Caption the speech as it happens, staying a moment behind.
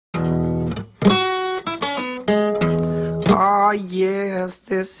Oh, yes,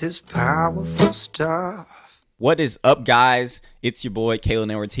 this is powerful stuff. What is up, guys? It's your boy,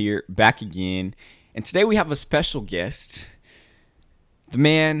 Kalen Edwards here, back again. And today we have a special guest, the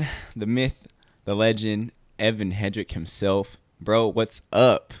man, the myth, the legend, Evan Headrick himself. Bro, what's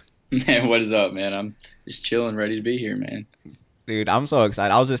up? Man, what is up, man? I'm just chilling, ready to be here, man. Dude, I'm so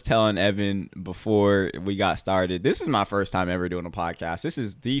excited. I was just telling Evan before we got started, this is my first time ever doing a podcast. This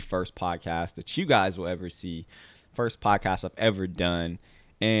is the first podcast that you guys will ever see. First podcast I've ever done.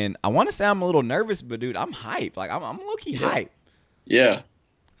 And I want to say I'm a little nervous, but dude, I'm hyped. Like I'm low-key hyped. Yeah.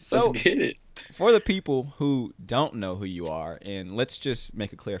 So Let's get it. for the people who don't know who you are, and let's just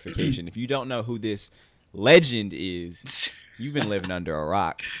make a clarification. If you don't know who this legend is, you've been living under a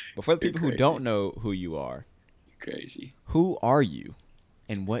rock. But for the You're people who crazy. don't know who you are, Crazy. who are you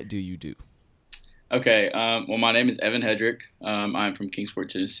and what do you do? Okay. Well, my name is Evan Headrick. I'm from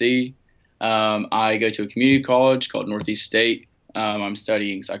Kingsport, Tennessee. I go to a community college called Northeast State. I'm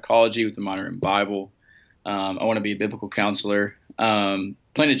studying psychology with a minor in Bible. I want to be a biblical counselor. Plan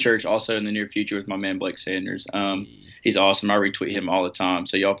a church also in the near future with my man Blake Sanders. He's awesome. I retweet him all the time,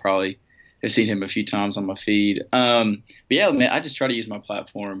 so y'all probably have seen him a few times on my feed. But yeah, man, I just try to use my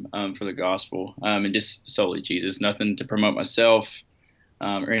platform for the gospel and just solely Jesus. Nothing to promote myself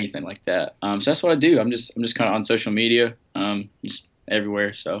or anything like that. So that's what I do. I'm just kind of on social media, just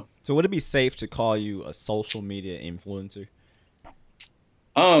everywhere. So would it be safe to call you a social media influencer?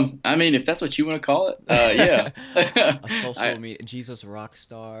 I mean, if that's what you want to call it, yeah. A social media Jesus rock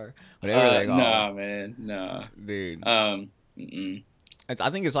star, whatever they call Nah, it. man, nah. Dude. Mm-mm. I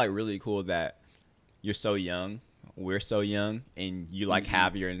think it's like really cool that you're so young, we're so young, and you like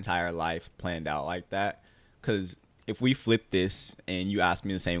have your entire life planned out like that. Because if we flip this and you ask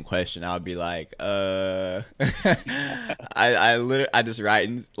me the same question, I would be like, I just write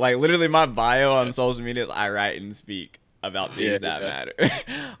and like literally my bio on social media is I write and speak about things that matter.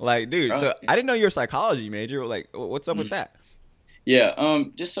 Like, dude, so I didn't know you're a psychology major. Like, what's up with that? Yeah,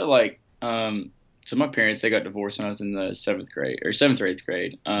 just so like, so my parents, they got divorced when I was in the seventh or eighth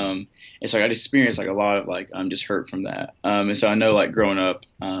grade. And so I experienced like a lot of like, just hurt from that. And so I know like growing up,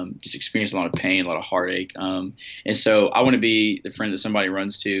 just experienced a lot of pain, a lot of heartache. And so I want to be the friend that somebody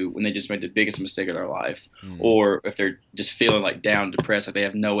runs to when they just made the biggest mistake of their life, or if they're just feeling like down, depressed, like they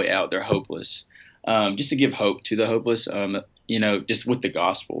have no way out, they're hopeless. Just to give hope to the hopeless, just with the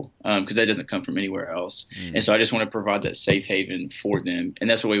gospel, because that doesn't come from anywhere else. And so I just want to provide that safe haven for them. And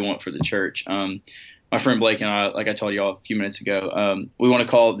that's what we want for the church. My friend Blake and I, like I told you all a few minutes ago, we want to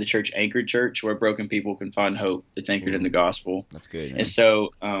call the church Anchored Church, where broken people can find hope that's anchored in the gospel. That's good, man. And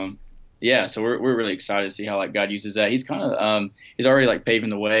so, so we're really excited to see how like God uses that. He's kind of he's already like paving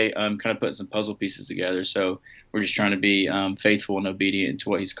the way, kind of putting some puzzle pieces together. So we're just trying to be faithful and obedient to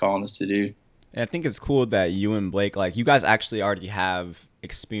what He's calling us to do. And I think it's cool that you and Blake, like, you guys actually already have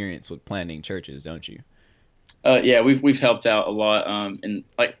experience with planting churches, don't you? Yeah, we've helped out a lot, and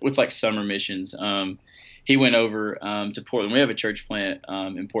like with like summer missions. He went over to Portland. We have a church plant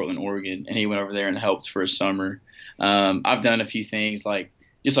in Portland, Oregon, and he went over there and helped for a summer. I've done a few things like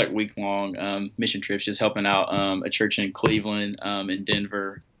just like week-long mission trips, just helping out a church in Cleveland, in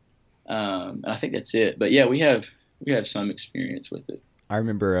Denver. I think that's it. But yeah, we have some experience with it. I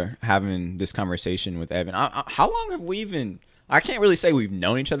remember having this conversation with Evan. How long have we even? I can't really say we've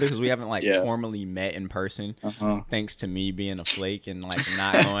known each other because we haven't like formally met in person. Thanks to me being a flake and like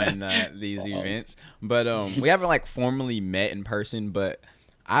not going these events. But we haven't like formally met in person. But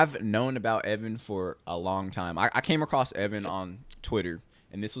I've known about Evan for a long time. I came across Evan on Twitter,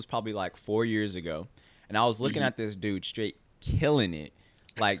 and this was probably like 4 years ago. And I was looking at this dude straight killing it,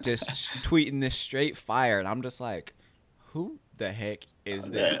 like just tweeting this straight fire, and I'm just like, who the heck is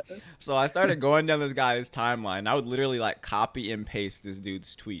this? So I started going down this guy's timeline. I would literally like copy and paste this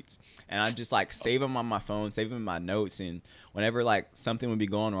dude's tweets, and I'd just like save them on my phone, save them in my notes, and whenever like something would be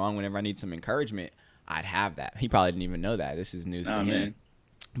going wrong, whenever I need some encouragement, I'd have that. He probably didn't even know that. This is news to him. Man.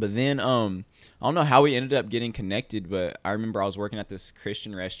 But then I don't know how we ended up getting connected, but I remember I was working at this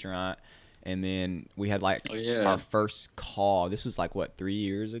Christian restaurant, and then we had like our first call. This was like what, 3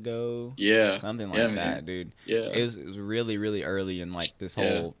 years ago? Yeah, something like that, man. Dude. Yeah, it was really, really early in like this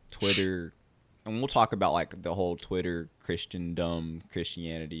whole Twitter, and we'll talk about like the whole Twitter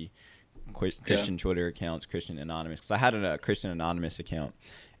Christianity, Christian Twitter accounts, Christian Anonymous. Because I had a Christian Anonymous account,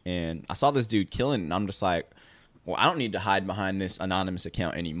 and I saw this dude killing, and I'm just like, well, I don't need to hide behind this anonymous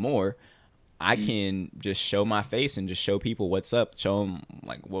account anymore. I can just show my face and just show people what's up, show them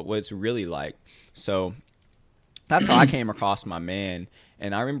like what it's really like. So that's how I came across my man.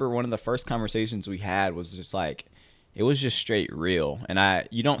 And I remember one of the first conversations we had was just like, it was just straight real. And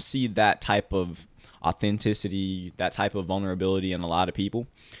you don't see that type of authenticity, that type of vulnerability in a lot of people.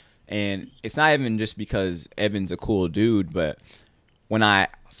 And it's not even just because Evan's a cool dude, but when I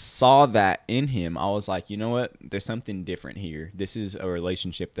saw that in him, I was like, you know what? There's something different here. This is a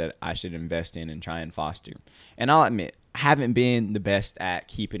relationship that I should invest in and try and foster. And I'll admit, I haven't been the best at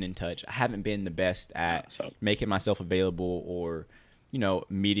keeping in touch. I haven't been the best at making myself available or,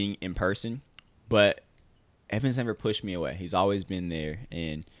 meeting in person. But Evan's never pushed me away. He's always been there.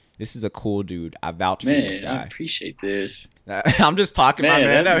 And this is a cool dude. I vouch for this guy. I appreciate this. I'm just talking, my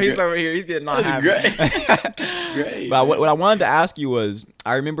man. No, he's over here. He's getting all happy. Great. But what I wanted to ask you was,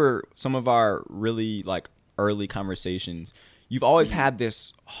 I remember some of our really early conversations. You've always had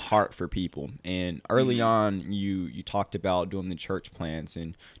this heart for people, and early on, you talked about doing the church plants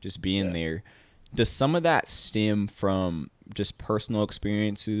and just being there. Does some of that stem from just personal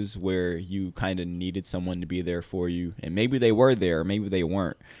experiences where you kind of needed someone to be there for you, and maybe they were there, or maybe they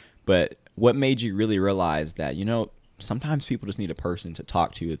weren't? But what made you really realize that, sometimes people just need a person to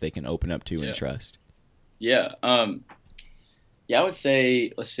talk to that they can open up to and trust? Yeah. I would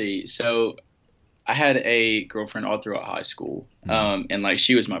say, let's see. So I had a girlfriend all throughout high school. And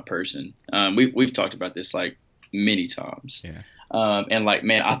she was my person. We've talked about this many times. Yeah. And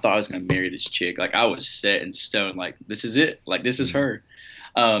man, I thought I was going to marry this chick. I was set in stone. This is it. This is her.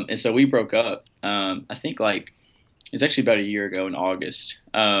 And so we broke up. I think it's actually about a year ago in August.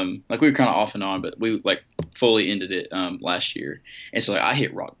 We were kind of off and on, but we fully ended it last year. And so I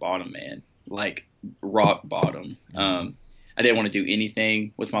hit rock bottom, man. Rock bottom. I didn't want to do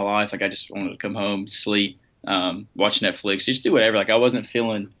anything with my life. I just wanted to come home, sleep, watch Netflix, just do whatever. I wasn't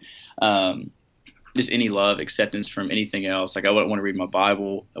feeling just any love, acceptance from anything else. I wouldn't want to read my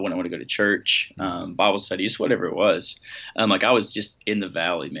Bible. I wouldn't want to go to church, Bible study, just whatever it was. I was just in the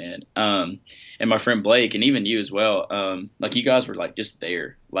valley, man. And my friend Blake, and even you as well, you guys were just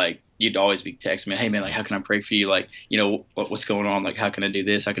there. You'd always be texting me, hey man, how can I pray for you? What's going on? How can I do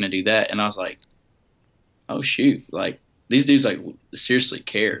this? How can I do that? And I was like, oh shoot, these dudes seriously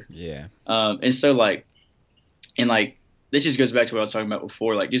care. Yeah. And so this just goes back to what I was talking about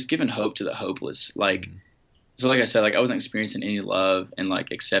before, just giving hope to the hopeless. So I said, I wasn't experiencing any love and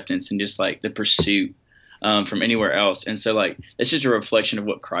acceptance and just the pursuit from anywhere else. And so it's just a reflection of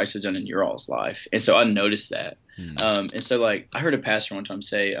what Christ has done in your all's life. And so I noticed that. And so I heard a pastor one time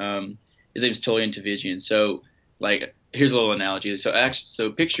say, his name is Tolian Tavigian. So here's a little analogy.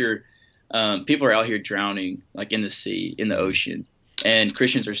 So picture people are out here drowning in the sea, in the ocean, and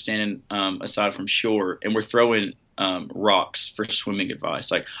Christians are standing aside from shore, and we're throwing rocks for swimming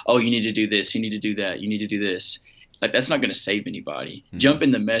advice. Oh, you need to do this, you need to do that, you need to do this. That's not going to save anybody. Jump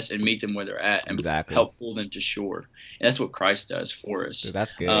in the mess and meet them where they're at and help pull them to shore. And that's what Christ does for us. Dude,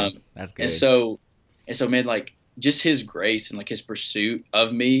 that's good. That's good. And so man, just his grace and his pursuit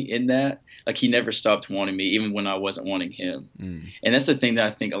of me in that, he never stopped wanting me even when I wasn't wanting him. And that's the thing that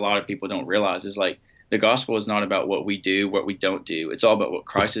I think a lot of people don't realize is the gospel is not about what we do, what we don't do. It's all about what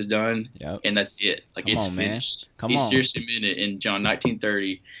Christ has done, and that's it. It's finished. He seriously meant it in John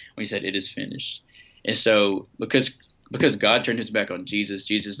 19:30 when he said, "It is finished." And so, because God turned his back on Jesus,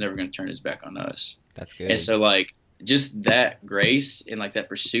 Jesus is never going to turn his back on us. That's good. And so, just that grace and that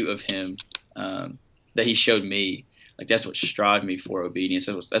pursuit of him that he showed me, that's what strived me for obedience.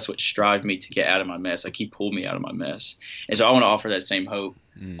 That's what strived me to get out of my mess. He pulled me out of my mess. And so I want to offer that same hope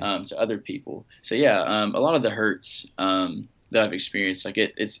to other people. So yeah, a lot of the hurts that I've experienced,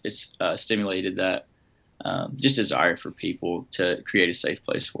 it's stimulated that just desire for people to create a safe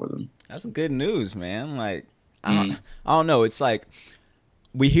place for them. That's good news, man. I don't know. It's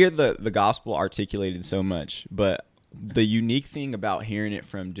we hear the gospel articulated so much, but the unique thing about hearing it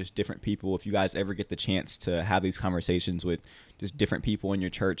from just different people, if you guys ever get the chance to have these conversations with just different people in your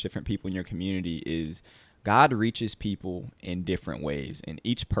church, different people in your community, is God reaches people in different ways, and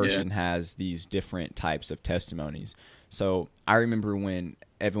each person has these different types of testimonies. So I remember when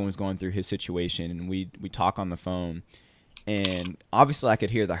Evan was going through his situation, and we talk on the phone, and obviously I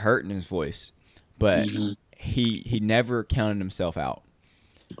could hear the hurt in his voice, but he never counted himself out.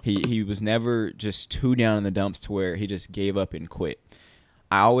 He was never just too down in the dumps to where he just gave up and quit.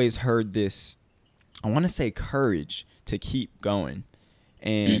 I always heard this, I want to say, courage to keep going.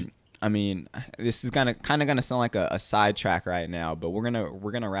 And I mean, this is kind of gonna sound like a sidetrack right now, but we're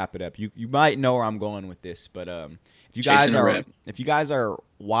gonna wrap it up. You might know where I'm going with this, but if you guys are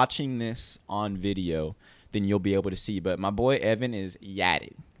watching this on video, then you'll be able to see. But my boy Evan is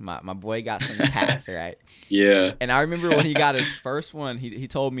yatted. My boy got some tats, right? Yeah. And I remember when he got his first one, he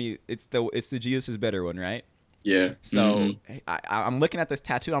told me it's the Jesus is better one, right? Yeah. So I'm looking at this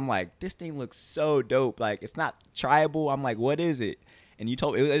tattoo. I'm like, this thing looks so dope. Like, it's not tribal. I'm like, what is it? And you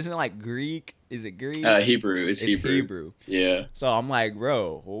told me, isn't it like Greek? Is it Greek? Hebrew. It's Hebrew. Yeah. So I'm like,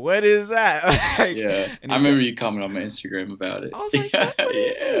 bro, what is that? Like, yeah. I remember you commented on my Instagram about it. I was like, what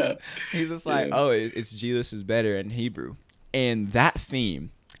is this? He's just like, oh, it's Jesus is better in Hebrew. And that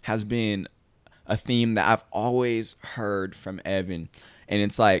theme has been a theme that I've always heard from Evan. And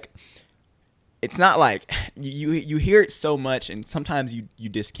it's like, it's not like you hear it so much and sometimes you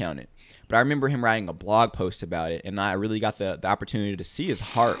discount it. But I remember him writing a blog post about it, and I really got the opportunity to see his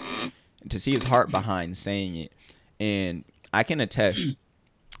heart, behind saying it. And I can attest,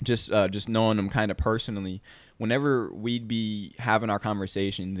 just knowing him kind of personally, whenever we'd be having our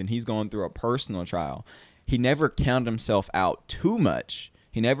conversations and he's going through a personal trial, he never counted himself out too much.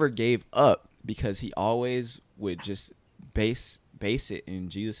 He never gave up, because he always would just base it in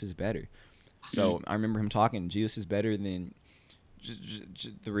Jesus is better. So I remember him talking, Jesus is better than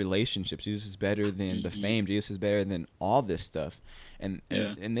the relationships. Jesus is better than the fame. Jesus is better than all this stuff. And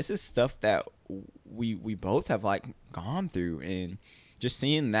this is stuff that we both have like gone through, and just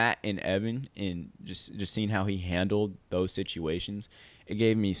seeing that in Evan and just seeing how he handled those situations, it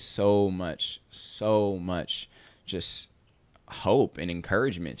gave me so much just hope and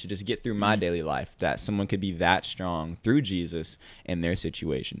encouragement to just get through my daily life, that someone could be that strong through Jesus and their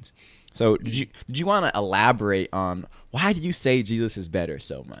situations. So did you want to elaborate on why do you say Jesus is better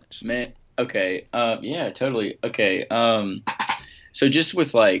so much? Man, okay. Yeah, totally. Okay. So just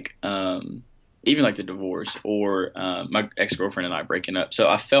with like, even like the divorce or my ex-girlfriend and I breaking up. So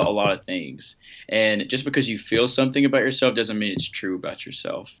I felt a lot of things. And just because you feel something about yourself doesn't mean it's true about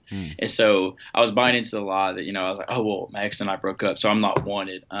yourself. And so I was buying into the lie that, I was like, oh, well, my ex and I broke up, so I'm not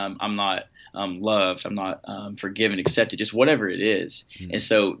wanted. I'm not loved. I'm not forgiven, accepted, just whatever it is. And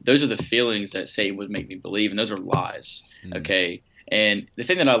so those are the feelings that Satan would make me believe, and those are lies. Okay. And the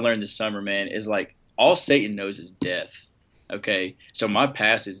thing that I learned this summer, man, is like all Satan knows is death. Okay. So my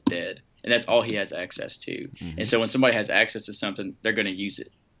past is dead. And that's all he has access to. And so when somebody has access to something, they're going to use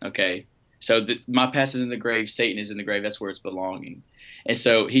it. Okay. So my past is in the grave. Satan is in the grave. That's where it's belonging. And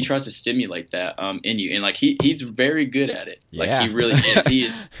so he tries to stimulate that in you. And like he's very good at it. Like he really is. He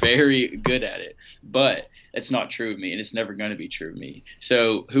is very good at it. But it's not true of me, and it's never going to be true of me.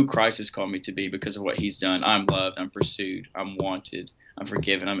 So who Christ has called me to be because of what he's done, I'm loved, I'm pursued, I'm wanted, I'm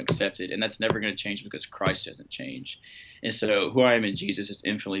forgiven, I'm accepted. And that's never going to change because Christ doesn't change. And so who I am in Jesus is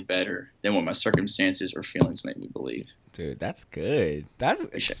infinitely better than what my circumstances or feelings make me believe. Dude, that's good.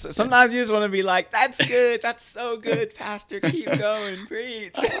 Sometimes you just want to be like, that's good. That's so good, Pastor. Keep going.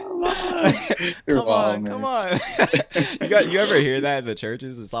 Preach. Come on. You ever hear that in the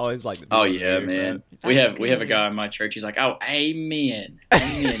churches? It's always like, oh, yeah, man. We have a guy in my church. He's like, oh, amen.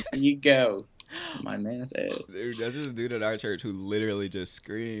 Amen. Here you go. My man, that's it. Dude, that's this dude at our church who literally just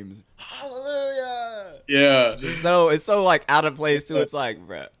screams, hallelujah. Yeah. It's so like out of place too. It's like,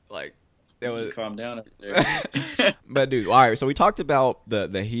 bruh, like it was. Calm down up there. But dude, all right. So we talked about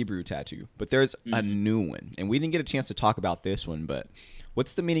the Hebrew tattoo, but there's a new one, and we didn't get a chance to talk about this one. But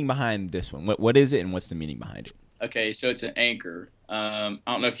what's the meaning behind this one? What is it, and what's the meaning behind it? Okay, so it's an anchor. I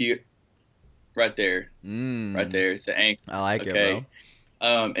don't know if you, right there, it's an anchor. I like it, bro.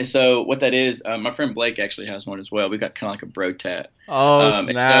 And so what that is, my friend Blake actually has one as well. We got kind of like a bro tat. Oh,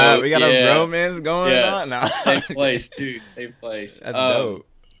 snap. So, we got a bromance going on now. Same place, dude. Same place. That's dope.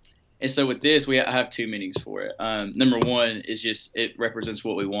 And so with this, I have two meanings for it. Number one is just it represents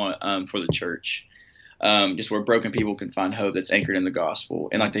what we want for the church. Just where broken people can find hope that's anchored in the gospel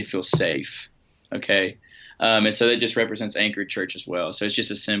and like they feel safe. Okay. And so that just represents Anchored Church as well. So it's just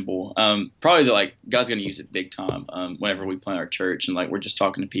a symbol. Probably like God's going to use it big time whenever we plant our church and like we're just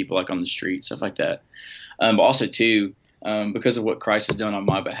talking to people like on the street, stuff like that. But also too, because of what Christ has done on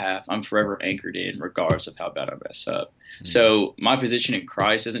my behalf, I'm forever anchored in regardless of how bad I mess up. Mm-hmm. So my position in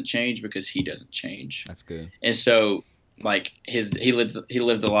Christ doesn't change because he doesn't change. That's good. And so like he lived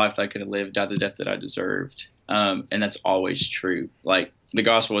the life that I could have lived, died the death that I deserved. And that's always true. Like the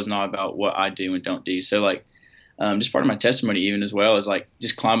gospel is not about what I do and don't do. So like, just part of my testimony even as well is like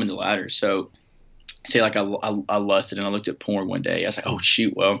just climbing the ladder. So say like I lusted and I looked at porn one day. I was like, oh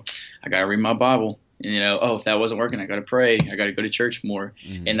shoot, well I got to read my Bible. And if that wasn't working, I got to pray. I got to go to church more.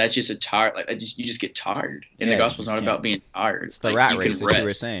 Mm-hmm. And that's just you just get tired. And the gospel's not about being tired. It's the rat race that you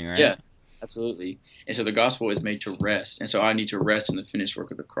were saying, right? Yeah, absolutely. And so the gospel is made to rest. And so I need to rest in the finished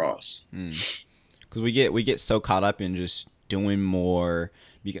work of the cross. Because we get so caught up in just doing more.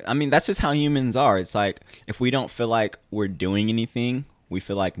 Because, I mean, that's just how humans are. It's like if we don't feel like we're doing anything, we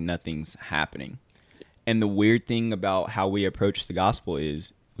feel like nothing's happening. And the weird thing about how we approach the gospel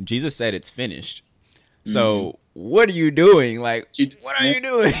is when Jesus said it's finished, So what are you doing? Like, what are you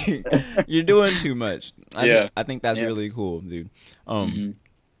doing? You're doing too much. I think that's really cool, dude.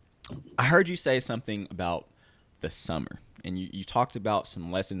 I heard you say something about the summer, and you talked about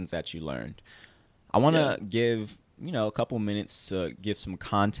some lessons that you learned. I want to give, a couple minutes to give some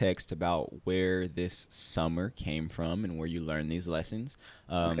context about where this summer came from and where you learned these lessons.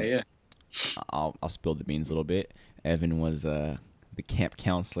 I'll spill the beans a little bit. Evan was the camp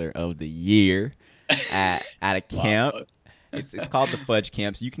counselor of the year at a camp. Wow. It's called the Fudge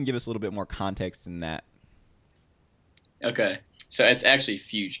Camp. So you can give us a little bit more context in that. Okay. So it's actually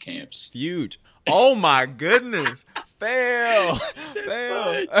Fuge Camps. Fuge. Oh my goodness. Fail.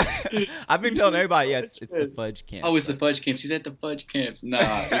 I've been telling everybody, it's the Fudge Camp. Oh, it's the Fudge Camps. She's at the Fudge Camps. Nah,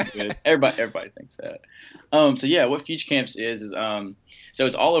 it's good. Everybody thinks that. What Fuge Camps is so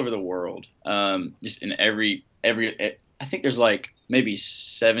it's all over the world. Just in every I think there's like maybe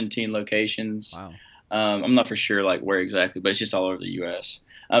 17 locations. Wow. I'm not for sure like where exactly, but it's just all over the U.S.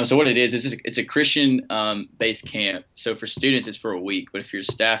 So what it is it's a Christian based camp. So for students, it's for a week, but if you're a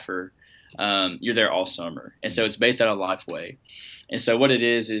staffer, you're there all summer. And so it's based out of Lifeway. And so what it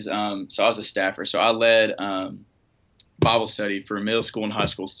is so I was a staffer. So I led Bible study for middle school and high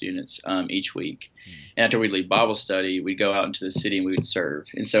school students each week. And after we'd leave Bible study, we'd go out into the city and we would serve.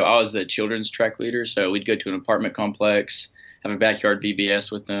 And so I was the children's track leader. So we'd go to an apartment complex, have a backyard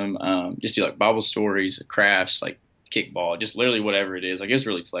VBS with them, just do like Bible stories, crafts, like kickball, just literally whatever it is. Like, it was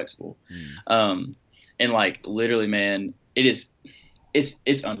really flexible. And like literally, man, it's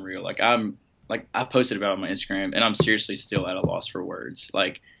unreal. I posted about it on my Instagram, and I'm seriously still at a loss for words.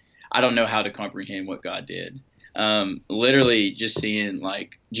 Like, I don't know how to comprehend what God did. Literally just seeing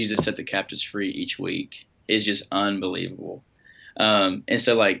like Jesus set the captives free each week is just unbelievable. And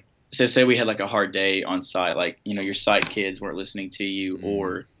so say we had like a hard day on site, like, your site kids weren't listening to you,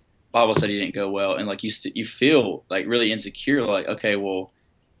 or Bible study didn't go well, and like you feel like really insecure, like, okay, well,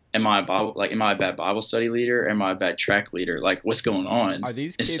 am I a bad Bible study leader? Am I a bad track leader? Like, what's going on? Are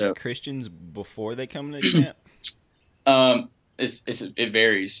these kids Christians before they come to the camp? It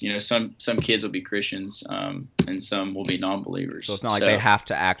varies. Some kids will be Christians, and some will be non-believers. So it's not like they have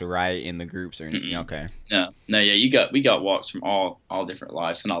to act right in the groups or anything. Okay. No, yeah, we got walks from all different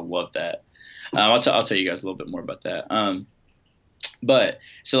lives, and I love that. I'll tell you guys a little bit more about that. But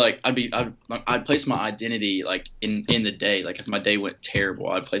so like I'd place my identity like in the day. Like if my day went terrible,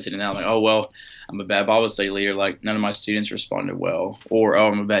 I'd place it in that. Like, oh well, I'm a bad Bible study leader. Like none of my students responded well, or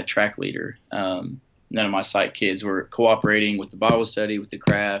I'm a bad track leader. None of my site kids were cooperating with the Bible study, with the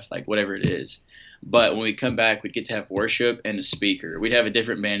craft, like whatever it is. But when we come back, we'd get to have worship and a speaker. We'd have a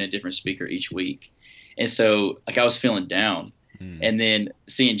different band, a different speaker each week. And so like I was feeling down. And then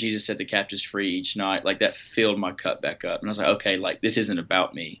seeing Jesus set the captives free each night, like that filled my cup back up. And I was like, okay, like this isn't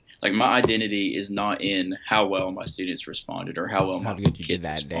about me. Like my identity is not in how well my students responded or how well my kids you did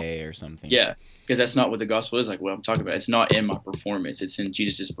that responded. Day or something. Yeah, because that's not what the gospel is. Like what I'm talking about, it's not in my performance. It's in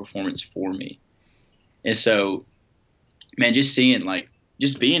Jesus' performance for me. And so, man, just being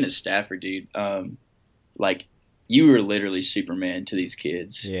a staffer, dude, like you were literally Superman to these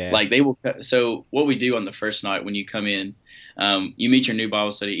kids. Yeah. Like they will. So what we do on the first night when you come in, you meet your new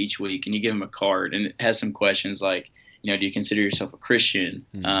Bible study each week, and you give them a card, and it has some questions like, do you consider yourself a Christian?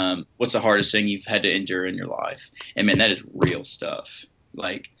 What's the hardest thing you've had to endure in your life? And man, that is real stuff.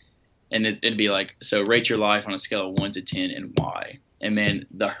 Like, and it'd be like, so rate your life on a scale of 1 to 10 and why. And man,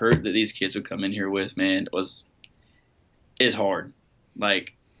 the hurt that these kids would come in here with, man, is hard.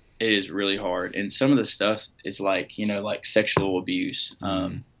 Like, it is really hard. And some of the stuff is like, like sexual abuse,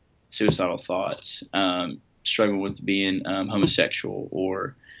 suicidal thoughts, struggling with being homosexual,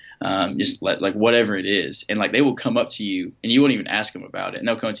 or just like whatever it is. And like they will come up to you and you won't even ask them about it. And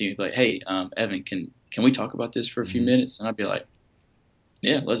they'll come to you and be like, hey, Evan, can we talk about this for a few minutes? And I'd be like,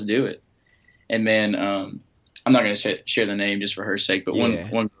 yeah, let's do it. And then I'm not going to share the name just for her sake, but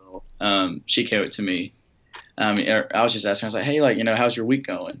one girl, she came up to me. I was just asking, I was like, hey, like, how's your week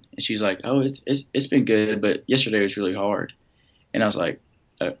going? And she's like, oh, it's been good, but yesterday was really hard. And I was like,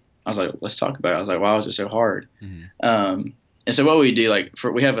 let's talk about it. I was like, why was it so hard? And so what we do, like,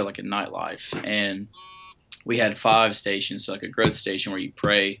 we have a nightlife, and we had 5 stations, so like a growth station where you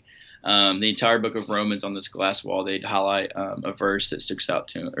pray. The entire book of Romans on this glass wall, they'd highlight a verse that stood out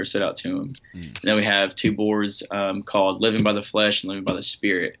to them. And then we have 2 boards called Living by the Flesh and Living by the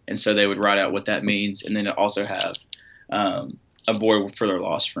Spirit. And so they would write out what that means. And then it also have a board for their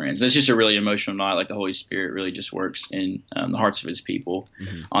lost friends. And it's just a really emotional night. Like the Holy Spirit really just works in the hearts of his people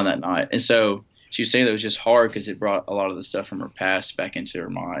on that night. And so she was saying that it was just hard because it brought a lot of the stuff from her past back into her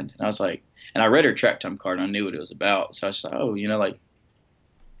mind. And I was like, and I read her track time card and I knew what it was about. So I was like, oh, like,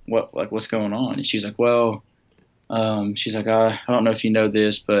 what's going on? And she's like, well, she's like, I don't know if you know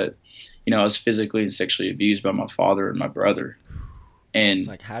this, but I was physically and sexually abused by my father and my brother. And it's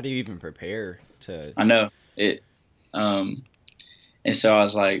like, how do you even prepare to? I know it. And so I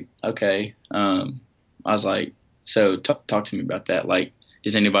was like, okay. I was like, so talk to me about that. Like,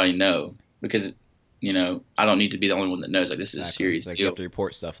 does anybody know? Because I don't need to be the only one that knows. Like, this is a serious like deal. You have to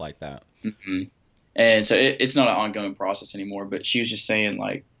report stuff like that. Mm-hmm. And so it's not an ongoing process anymore. But she was just saying,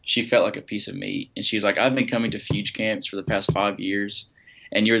 like, she felt like a piece of meat. And she was like, I've been coming to Fuge camps for the past 5 years,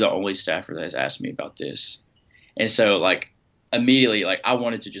 and you're the only staffer that has asked me about this. And so, like, immediately, like, I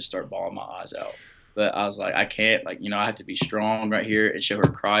wanted to just start bawling my eyes out. But I was like, I can't. Like, I have to be strong right here and show her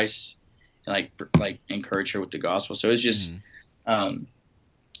Christ and, like encourage her with the gospel. So it's just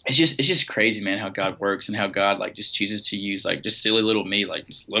it's just crazy, man, how God works and how God, like, just chooses to use, like, just silly little me, like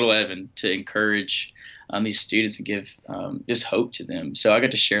just little Evan, to encourage these students and give just hope to them. So I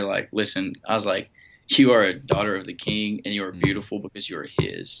got to share, like, listen, I was like, you are a daughter of the King, and you are beautiful because you are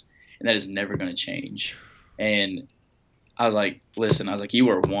His, and that is never going to change. And I was like, listen, I was like, you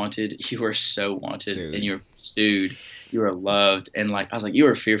are wanted, you are so wanted, Dude. And you're pursued, you are loved, and, like, I was like, you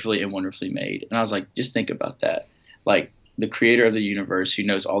are fearfully and wonderfully made. And I was like, just think about that, like, the creator of the universe, who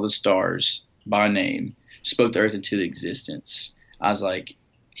knows all the stars by name, spoke the earth into existence. I was like,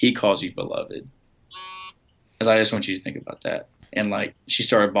 He calls you beloved. Because I just want you to think about that. And, like, she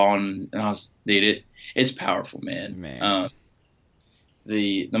started bawling, and I was, dude, it's powerful, man.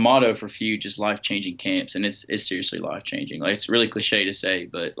 The motto for Fuge is life-changing camps, and it's seriously life-changing. Like, it's really cliche to say,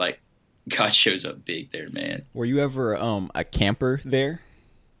 but, like, God shows up big there, man. Were you ever a camper there?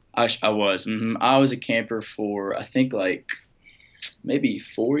 I was. Mm-hmm. I was a camper for, I think, like, maybe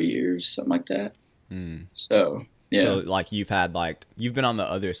 4 years, something like that. So, yeah. So, like, you've been on the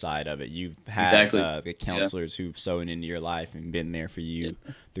other side of it. You've had the counselors who've sown into your life and been there for you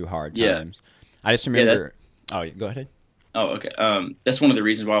through hard times. I just remember. Go ahead. Oh, okay. That's one of the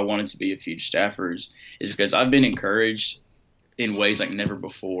reasons why I wanted to be a Fuge staffer is because I've been encouraged in ways like never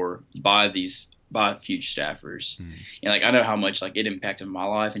before by Fuge staffers. And, like, I know how much, like, it impacted my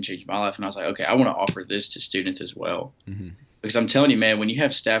life and changed my life. And I was like, okay, I want to offer this to students as well. Because I'm telling you, man, when you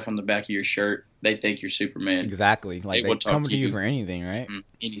have staff on the back of your shirt, they think you're Superman. Exactly. Like, they come to you for anything, right?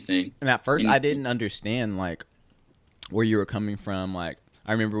 Anything. And at first, I didn't understand, like, where you were coming from. Like,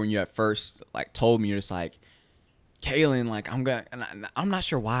 I remember when you at first, like, told me, you're just like, Kaylin, like, I'm not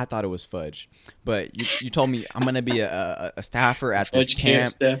sure why I thought it was fudge, but you told me I'm gonna be a staffer at this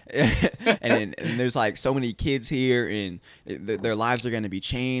camp, and there's, like, so many kids here, and their lives are gonna be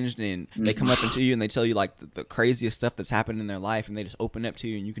changed, and they come up to you and they tell you, like, the craziest stuff that's happened in their life, and they just open up to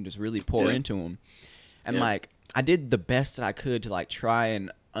you, and you can just really pour into them, and like, I did the best that I could to, like, try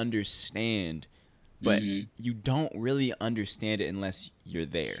and understand, but you don't really understand it unless you're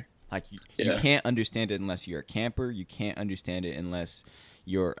there. Like, you can't understand it unless you're a camper. You can't understand it unless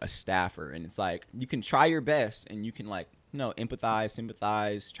you're a staffer. And it's like, you can try your best and you can, like, empathize,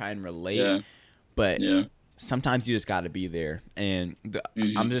 sympathize, try and relate. But sometimes you just got to be there. And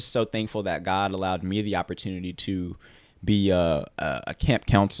I'm just so thankful that God allowed me the opportunity to be a camp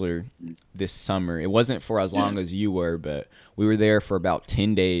counselor this summer. It wasn't for as long as you were, but we were there for about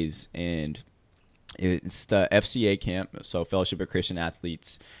 10 days. And it's the FCA camp, so Fellowship of Christian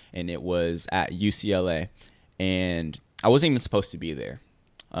Athletes, and it was at UCLA, and I wasn't even supposed to be there.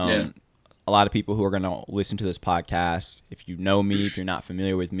 A lot of people who are going to listen to this podcast, if you know me, if you're not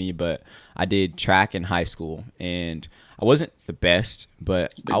familiar with me, but I did track in high school, and I wasn't the best,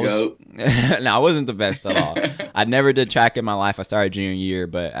 but I wasn't the best at all. I never did track in my life. I started junior year,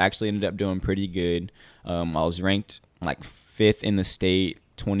 but I actually ended up doing pretty good. I was ranked, like, 5th in the state,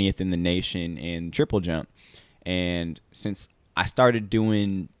 20th in the nation in triple jump. And since I started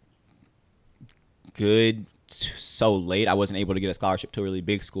doing good so late, I wasn't able to get a scholarship to a really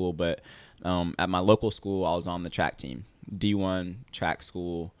big school, but at my local school, I was on the track team, D1 track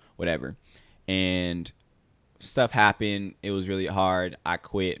school, whatever. And stuff happened. It was really hard. I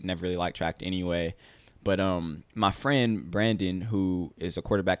quit. Never really liked track anyway. But my friend Brandon, who is a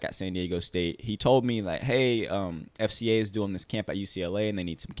quarterback at San Diego State, he told me, like, hey, FCA is doing this camp at UCLA and they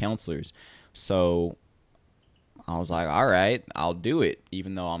need some counselors. So I was like, all right, I'll do it,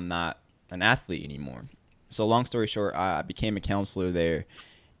 even though I'm not an athlete anymore. So long story short, I became a counselor there.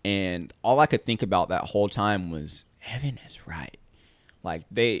 And all I could think about that whole time was, Evan is right. Like,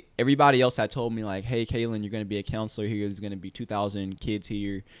 everybody else had told me, like, hey, Kaylin, you're going to be a counselor here. There's going to be 2,000 kids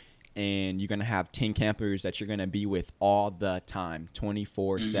here. And you're going to have 10 campers that you're going to be with all the time,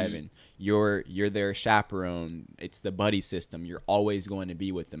 24/7. You're their chaperone. It's the buddy system. You're always going to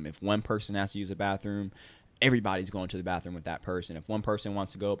be with them. If one person has to use a bathroom, everybody's going to the bathroom with that person. If one person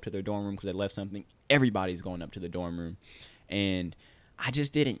wants to go up to their dorm room because they left something, everybody's going up to the dorm room. And I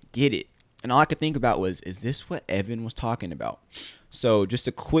just didn't get it. And all I could think about was, is this what Evan was talking about? So just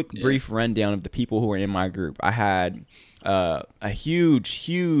a quick, brief rundown of the people who were in my group. I had a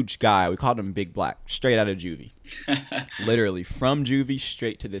huge guy. We called him Big Black, straight out of juvie. Literally, from juvie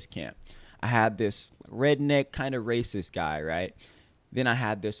straight to this camp. I had this redneck kind of racist guy, right? Then I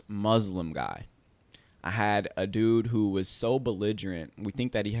had this Muslim guy. I had a dude who was so belligerent. We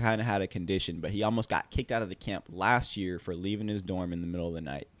think that he kind of had a condition, but he almost got kicked out of the camp last year for leaving his dorm in the middle of the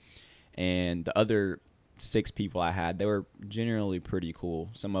night. And the other 6 people I had, they were generally pretty cool.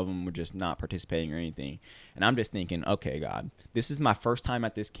 Some of them were just not participating or anything. And I'm just thinking, okay, God, this is my first time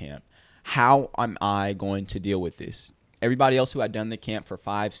at this camp. How am I going to deal with this? Everybody else who had done the camp for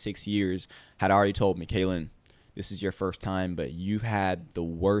 5-6 years had already told me, Kaylin, this is your first time, but you've had the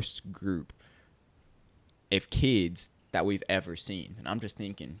worst group of kids that we've ever seen. And I'm just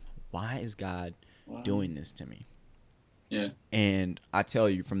thinking, why is God doing this to me? Yeah. And I tell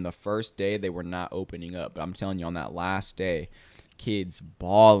you, from the first day, they were not opening up. But I'm telling you, on that last day, kids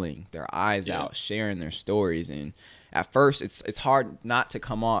bawling their eyes out, sharing their stories. And at first, it's hard not to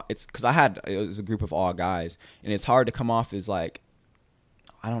come off. It's because it was a group of all guys. And it's hard to come off as like,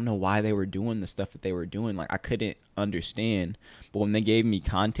 I don't know why they were doing the stuff that they were doing. Like, I couldn't understand. But when they gave me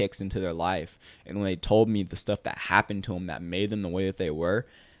context into their life and when they told me the stuff that happened to them that made them the way that they were,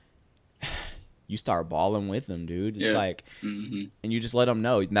 you start bawling with them, dude. It's like, and you just let them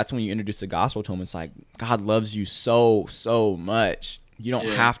know. And that's when you introduce the gospel to them. It's like, God loves you so, so much. You don't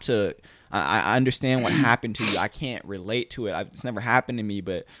have to. I understand what happened to you. I can't relate to it. It's never happened to me,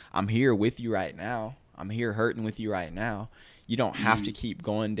 but I'm here with you right now. I'm here hurting with you right now. You don't have to keep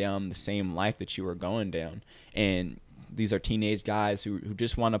going down the same life that you were going down. And these are teenage guys who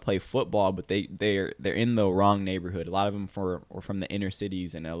just want to play football, but they're in the wrong neighborhood. A lot of them were from the inner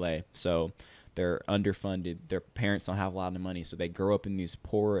cities in LA. So they're underfunded. Their parents don't have a lot of money. So they grow up in these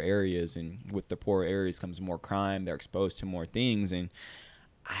poorer areas. And with the poorer areas comes more crime. They're exposed to more things. And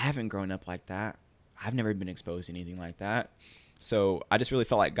I haven't grown up like that. I've never been exposed to anything like that. So I just really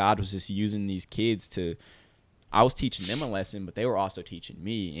felt like God was just using these kids to, I was teaching them a lesson, but they were also teaching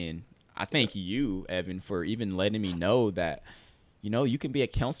me. And I thank you, Evan, for even letting me know that, you can be a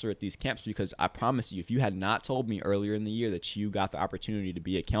counselor at these camps, because I promise you, if you had not told me earlier in the year that you got the opportunity to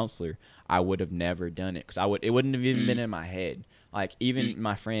be a counselor, I would have never done it, because it wouldn't have even been in my head. Like, even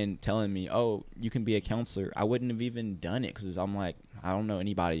my friend telling me, oh, you can be a counselor, I wouldn't have even done it, because I'm like, I don't know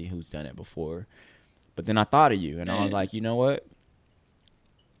anybody who's done it before. But then I thought of you, and I was like, you know what?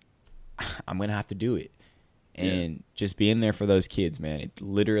 I'm going to have to do it. And just being there for those kids, man, it's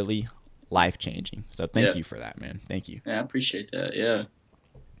literally life-changing. So thank you for that, man. Thank you. Yeah, I appreciate that. Yeah.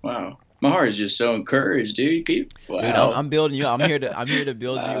 Wow. My heart is just so encouraged, dude. Wow. Dude, I'm building you up. I'm here to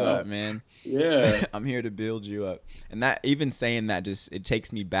build you up, man. Yeah. I'm here to build you up. And that, even saying that, it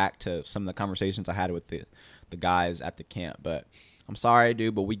takes me back to some of the conversations I had with the guys at the camp. But I'm sorry,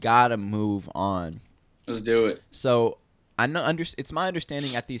 dude, but we got to move on. Let's do it. So I know it's my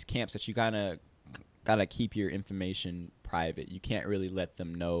understanding at these camps that you gotta keep your information private. You can't really let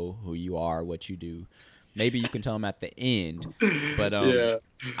them know who you are, what you do. Maybe you can tell them at the end, but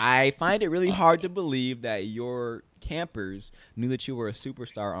I find it really hard to believe that your campers knew that you were a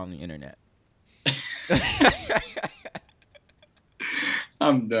superstar on the internet.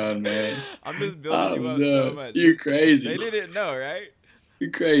 I'm done, man. I'm just building you up so much. You're crazy. They didn't know, right?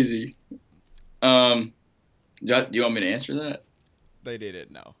 You're crazy. Do you want me to answer that? They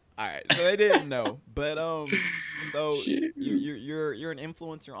didn't know. All right, so they didn't know, but so you're an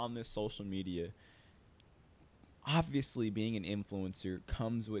influencer on this social media. Obviously, being an influencer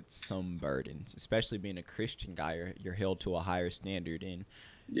comes with some burdens, especially being a Christian guy. You're held to a higher standard, and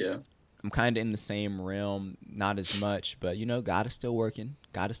I'm kind of in the same realm, not as much, but God is still working.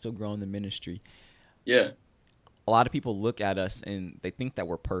 God is still growing the ministry. Yeah. A lot of people look at us and they think that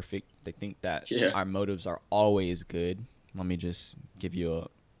we're perfect. They think that our motives are always good. Let me just give you a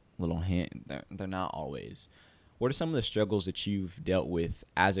little hint. They're not always. What are some of the struggles that you've dealt with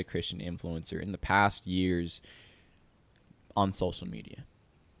as a Christian influencer in the past years on social media?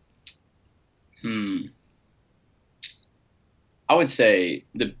 I would say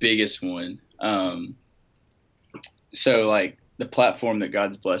the biggest one. So like the platform that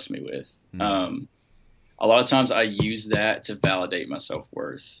God's blessed me with. A lot of times I use that to validate my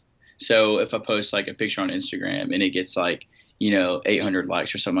self-worth. So if I post like a picture on Instagram and it gets like, 800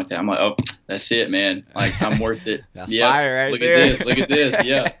 likes or something like that, I'm like, oh, that's it, man. Like, I'm worth it. That's fire right look there. Look at this.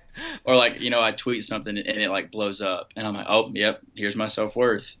 Yeah. Or like, I tweet something and it like blows up and I'm like, oh, yep, here's my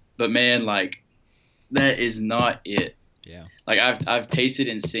self-worth. But man, like that is not it. Yeah. Like I've tasted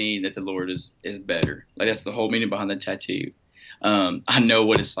and seen that the Lord is better. Like that's the whole meaning behind the tattoo. I know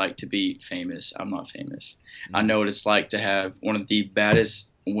what it's like to be famous. I'm not famous. I know what it's like to have one of the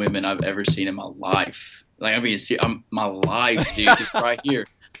baddest women I've ever seen in my life. Like my life, dude, just right here.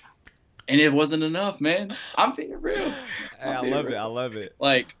 And it wasn't enough, man. I'm being real. I love it. I love it.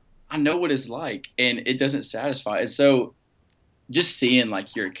 Like I know what it's like, and it doesn't satisfy. And so, just seeing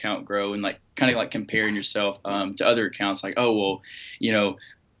like your account grow and like kind of like comparing yourself to other accounts, like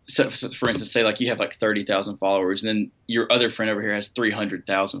so for instance, say like you have like 30,000 followers, and then your other friend over here has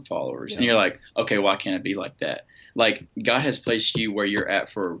 300,000 followers, and you're like, okay, why can't it be like that? Like God has placed you where you're at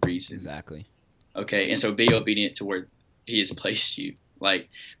for a reason. Exactly. Okay, and so be obedient to where He has placed you. Like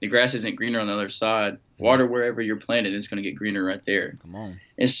the grass isn't greener on the other side. Water wherever you're planted, it's going to get greener right there. Come on.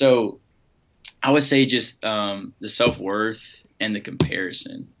 And so I would say just the self-worth and the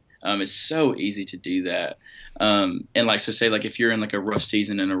comparison. It's so easy to do that. And like, so say like if you're in like a rough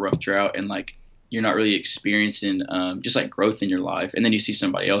season and a rough drought and like you're not really experiencing just like growth in your life, and then you see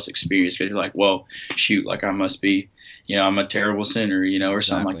somebody else experience, because you're like, well, shoot, like I must be, I'm a terrible sinner, or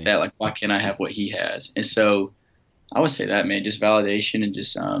something like that. Like, why can't I have what he has? And so I would say that, man, just validation and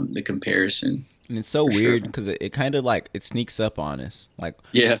just the comparison. And it's so weird because it kind of like it sneaks up on us. Like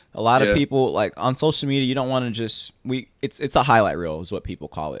a lot of people like on social media, you don't want to just it's a highlight reel is what people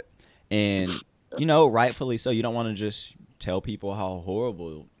call it. And rightfully so, you don't want to just tell people how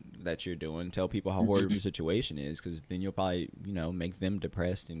horrible that you're doing, tell people how horrible the situation is, because then you'll probably, make them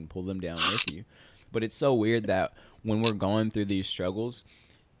depressed and pull them down with you. But it's so weird that when we're going through these struggles,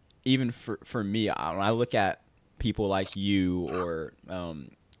 even for me, when I look at people like you or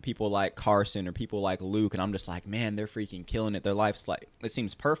people like Carson or people like Luke, and I'm just like, man, they're freaking killing it. Their life's like, it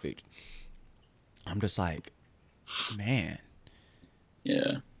seems perfect. I'm just like, man.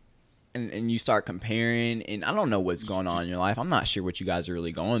 Yeah. And you start comparing, and I don't know what's going on in your life. I'm not sure what you guys are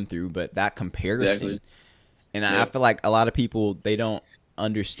really going through, but that comparison. Exactly. And I feel like a lot of people, they don't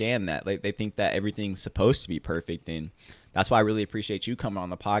understand that. Like they think that everything's supposed to be perfect, and that's why I really appreciate you coming on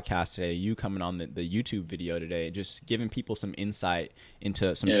the podcast today, you coming on the YouTube video today, just giving people some insight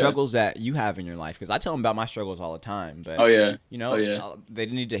into some struggles that you have in your life. Because I tell them about my struggles all the time, but they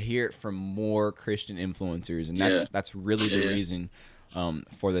need to hear it from more Christian influencers, and that's really the reason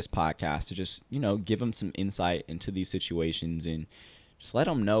for this podcast, to just give them some insight into these situations and just let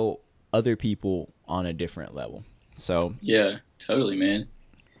them know other people on a different level. So yeah, totally, man.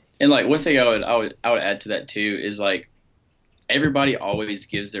 And like one thing I would add to that too is like, everybody always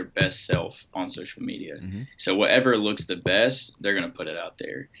gives their best self on social media. Mm-hmm. So whatever looks the best, they're going to put it out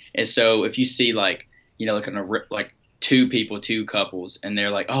there. And so if you see like, like two couples, and they're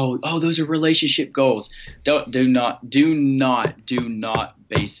like, oh, those are relationship goals. Do not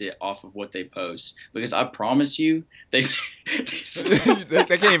base it off of what they post, because I promise you, they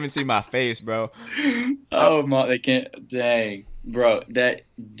can't even see my face, bro. Oh my, they can't. Dang, bro,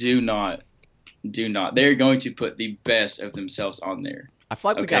 do not. They're going to put the best of themselves on there. I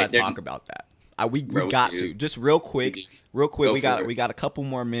feel like we gotta talk about that. We got to just real quick. We got a couple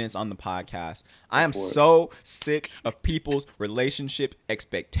more minutes on the podcast. I am so sick of people's relationship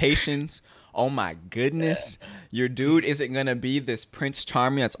expectations. Oh my goodness, your dude isn't gonna be this Prince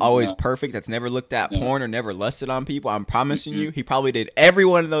Charming that's always perfect, that's never looked at porn or never lusted on people. I'm promising you, he probably did every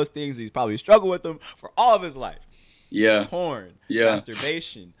one of those things. He's probably struggled with them for all of his life. Yeah, porn,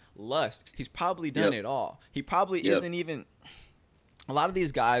 masturbation, lust. He's probably done it all. He probably isn't even. A lot of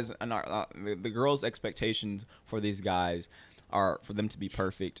these guys and the girls' expectations for these guys are for them to be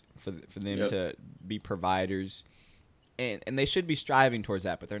perfect, for them to be providers, and they should be striving towards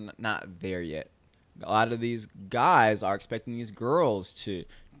that, but they're not there yet. A lot of these guys are expecting these girls to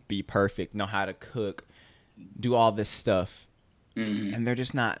be perfect, know how to cook, do all this stuff, and they're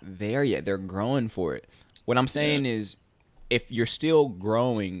just not there yet. They're growing for it. What I'm saying is, if you're still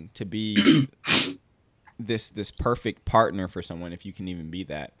growing to be this perfect partner for someone, if you can even be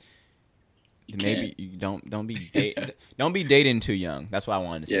that, maybe you don't be dating too young. That's what I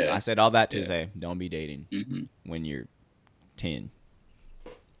wanted to say. I said all that to say, don't be dating when you're 10.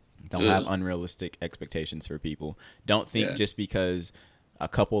 Don't have unrealistic expectations for people. Don't think just because a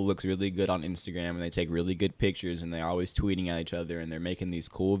couple looks really good on Instagram and they take really good pictures and they're always tweeting at each other and they're making these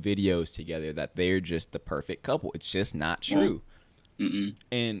cool videos together that they're just the perfect couple. It's just not true.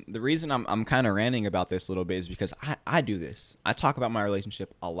 And the reason I'm kind of ranting about this a little bit is because I do this. I talk about my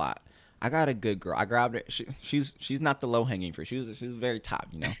relationship a lot. I got a good girl. I grabbed her. She's not the low hanging fruit. She's very top.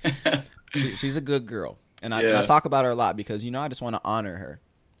 She's a good girl, and I talk about her a lot because I just want to honor her.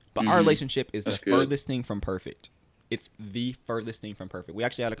 But our relationship is the furthest thing from perfect. it's the furthest thing from perfect. We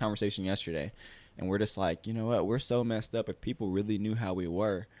actually had a conversation yesterday, and we're just like, you know what? We're so messed up. If people really knew how we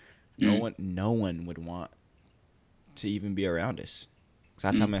were, no one would want to even be around us. 'Cause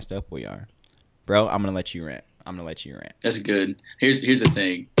that's how messed up we are. Bro, I'm gonna let you rant. That's good. Here's the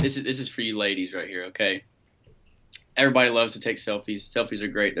thing. This is for you ladies right here, okay? Everybody loves to take selfies. Selfies are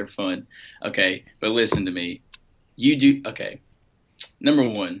great. They're fun. Okay, but listen to me. You do okay. Number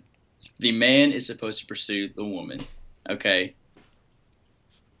one, the man is supposed to pursue the woman. Okay.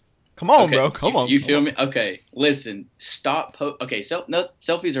 Come on, bro. Come on. You feel me? Okay. Listen. Stop.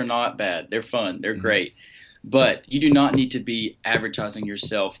 Selfies are not bad. They're fun. They're great. But you do not need to be advertising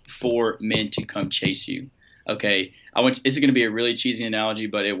yourself for men to come chase you. Okay. This is going to be a really cheesy analogy,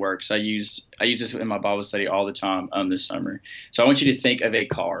 but it works. I use this in my Bible study all the time this summer. So I want you to think of a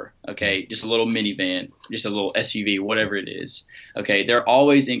car, okay, just a little minivan, just a little SUV, whatever it is. Okay, they're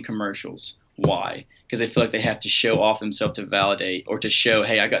always in commercials. Why? Because they feel like they have to show off themselves to validate or to show,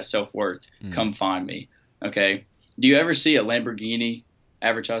 hey, I got self-worth. Come find me. Okay. Do you ever see a Lamborghini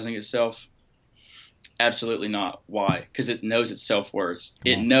advertising itself? Absolutely not. Why? Because it knows its self-worth.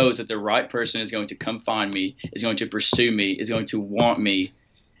 It knows that the right person is going to come find me, is going to pursue me, is going to want me,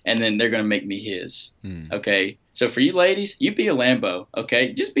 and then they're going to make me his. Okay? So for you ladies, you be a Lambo,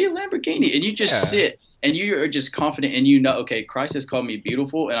 okay? Just be a Lamborghini, and you just sit, and you are just confident, and you know, okay, Christ has called me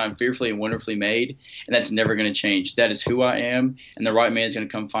beautiful, and I'm fearfully and wonderfully made, and that's never going to change. That is who I am, and the right man is going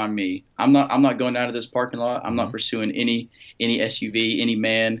to come find me. I'm not going out of this parking lot. I'm not pursuing any SUV, any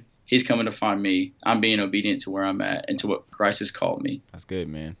man. He's coming to find me. I'm being obedient to where I'm at and to what Christ has called me. That's good,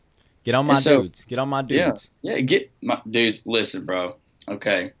 man. Get on my dudes. Get on my dudes. Yeah, get my dudes. Listen, bro.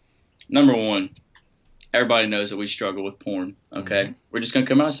 Okay. Number one, everybody knows that we struggle with porn. Okay. We're just going to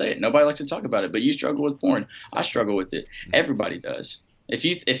come out and say it. Nobody likes to talk about it, but you struggle with porn. I struggle with it. Everybody does. If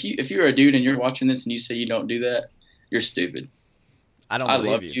you're a dude and you're watching this and you say you don't do that, you're stupid. I don't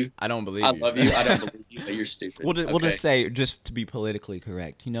believe you. I don't believe you. I love you. I don't believe you, but you're stupid. We'll just say, just to be politically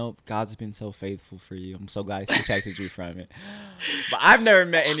correct, you know, God's been so faithful for you. I'm so glad He's protected you from it. But I've never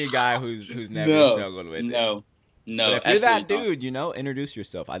met any guy who's never struggled with it. No. But if you're that dude, you know, introduce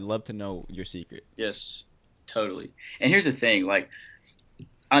yourself. I'd love to know your secret. Yes, totally. And here's the thing, like,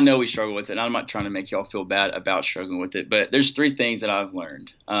 I know we struggle with it, and I'm not trying to make y'all feel bad about struggling with it, but there's 3 things that I've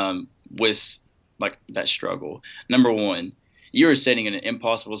learned with, like, that struggle. Number one, you are setting an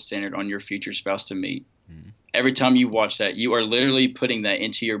impossible standard on your future spouse to meet. Every time you watch that, you are literally putting that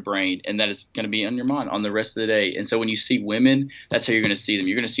into your brain, and that is going to be on your mind on the rest of the day. And so when you see women, that's how you're going to see them.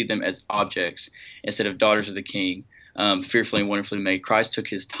 You're going to see them as objects instead of daughters of the King, fearfully and wonderfully made. Christ took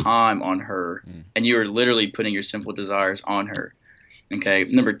His time on her, and you are literally putting your sinful desires on her. Okay.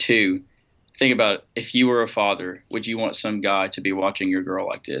 Number 2, think about if you were a father, would you want some guy to be watching your girl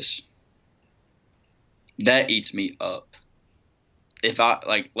like this? That eats me up. If I,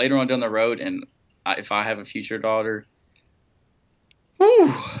 like, later on down the road, and if I have a future daughter,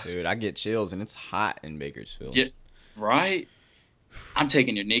 whew. Dude, I get chills, and it's hot in Bakersfield. Yeah, right? I'm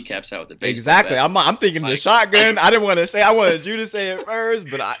taking your kneecaps out with the baseball Exactly. bat. I'm thinking the shotgun. I didn't want to say. I wanted you to say it first,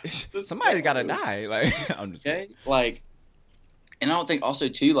 but somebody's got to die. Like, I'm just okay. Like, and I don't think also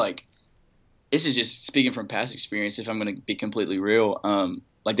too, like, this is just speaking from past experience. If I'm going to be completely real,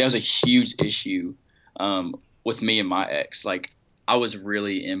 like, that was a huge issue with me and my ex. Like, I was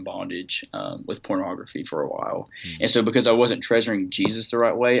really in bondage with pornography for a while. And so because I wasn't treasuring Jesus the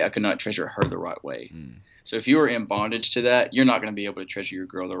right way, I could not treasure her the right way. So if you are in bondage to that, you're not going to be able to treasure your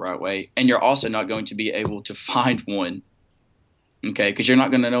girl the right way. And you're also not going to be able to find one, okay, because you're not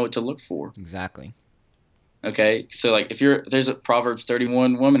going to know what to look for. Exactly. Okay, so like there's a Proverbs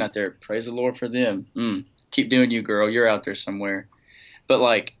 31 woman out there, praise the Lord for them. Keep doing you, girl. You're out there somewhere. But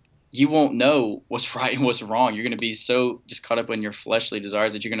like, you won't know what's right and what's wrong. You're going to be so just caught up in your fleshly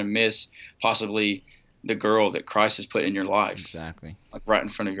desires that you're going to miss possibly the girl that Christ has put in your life. Exactly. Like right in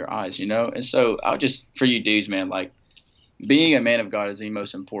front of your eyes, you know? And so I'll just, for you dudes, man, like, being a man of God is the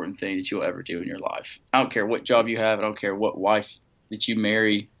most important thing that you'll ever do in your life. I don't care what job you have. I don't care what wife that you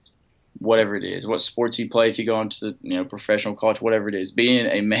marry, whatever it is, what sports you play, if you go into the professional college, whatever it is. Being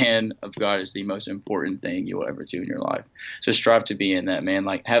a man of God is the most important thing you'll ever do in your life. So strive to be in that, man.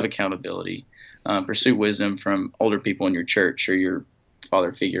 Like, have accountability. Pursue wisdom from older people in your church or your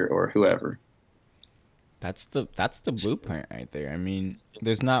father figure or whoever. That's the blueprint right there. I mean,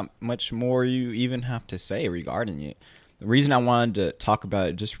 there's not much more you even have to say regarding it. The reason I wanted to talk about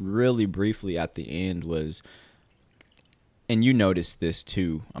it just really briefly at the end was, and you noticed this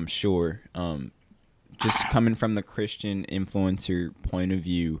too, I'm sure, just coming from the Christian influencer point of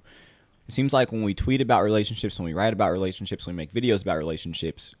view, seems like when we tweet about relationships, when we write about relationships, when we make videos about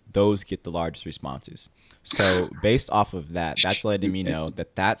relationships, those get the largest responses. So based off of that, that's letting me know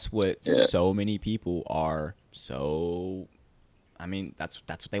that that's what so many people are. So, I mean, that's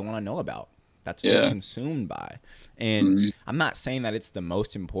what they want to know about. That's what they're consumed by. And I'm not saying that it's the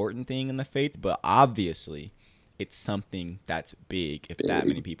most important thing in the faith, but obviously it's something that's big if that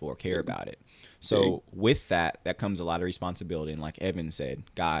many people care about it. So with that comes a lot of responsibility. And like Evan said,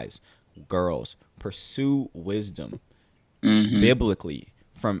 guys, girls, pursue wisdom biblically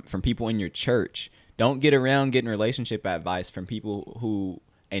from people in your church. Don't get around getting relationship advice from people who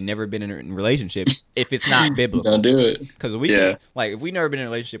ain't never been in relationships if it's not biblical. Don't do it. Because we can, like, if we've never been in a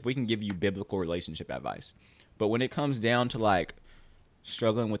relationship, we can give you biblical relationship advice. But when it comes down to like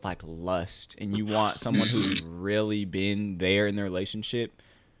struggling with like lust and you want someone who's really been there in the relationship,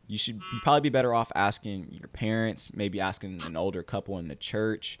 you probably be better off asking your parents, maybe asking an older couple in the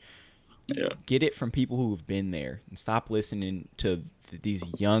church. Get it from people who've been there and stop listening to these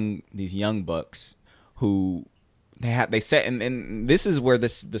young bucks who they set, and this is where the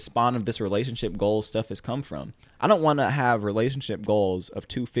spawn of this relationship goals stuff has come from. I don't want to have relationship goals of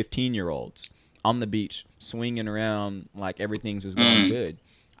 2 15-year-olds on the beach swinging around like everything's just going good.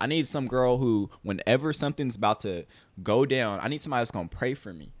 I need some girl who, whenever something's about to go down, I need somebody that's going to pray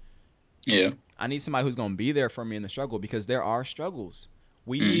for me. I need somebody who's going to be there for me in the struggle, because there are struggles.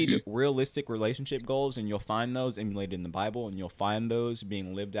 We need realistic relationship goals, and you'll find those emulated in the Bible, and you'll find those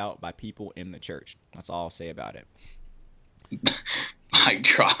being lived out by people in the church. That's all I'll say about it. Mic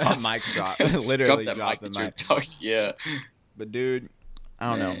drop. Mic drop. Literally drop the mic. Yeah. But dude,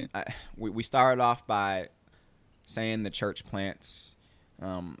 I don't know. We started off by saying the church plants.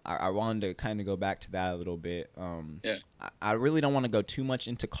 I wanted to kind of go back to that a little bit. I really don't want to go too much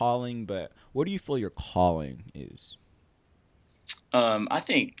into calling, but what do you feel your calling is? I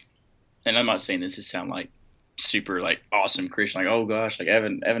think, and I'm not saying this to sound like super like awesome Christian, like, oh gosh, like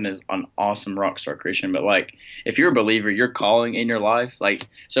Evan is an awesome rock star Christian, but like if you're a believer, your calling in your life, like,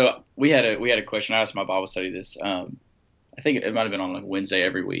 so we had a question. I asked my Bible study this. I think it might have been on like Wednesday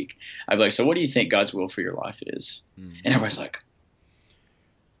every week. I'd be like, so what do you think God's will for your life is? And everybody's like,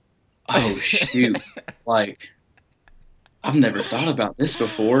 oh shoot, like I've never thought about this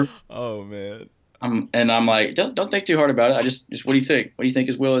before. Oh man. I'm like, don't think too hard about it. I just what do you think? What do you think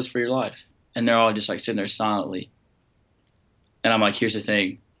His will is for your life? And they're all just like sitting there silently. And I'm like, here's the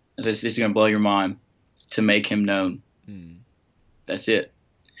thing. This is gonna blow your mind. To make Him known. That's it.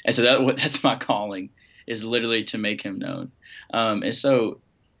 And so that's my calling, is literally to make Him known. And so,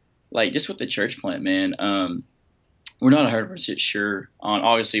 like, just with the church plant, man, we're not 100% sure on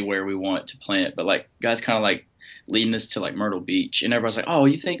obviously where we want to plant, but like God's kind of like leading us to like Myrtle Beach, and everybody's like, oh,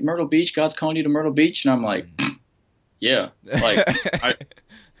 you think Myrtle Beach, God's calling you to Myrtle Beach? And I'm like, yeah, like,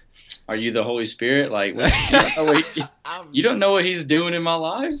 are you the Holy Spirit? Like, you don't know what He's doing in my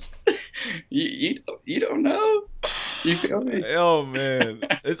life. you don't know. You feel me? Oh man,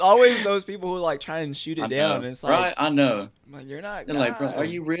 it's always those people who like try and shoot it down, and it's like, right? I know. I'm like, you're not. And like, bro, are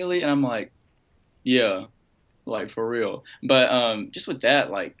you really? And I'm like, yeah, like for real. But just with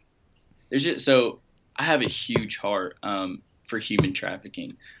that, like, there's just so. I have a huge heart for human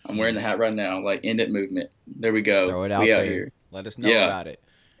trafficking. I'm wearing the hat right now, like End It movement. There we go. Throw it out there. Here. Let us know about it.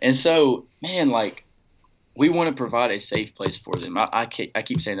 And so, man, like, we want to provide a safe place for them. I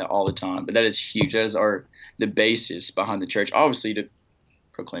keep saying that all the time, but that is huge. That is the basis behind the church, obviously to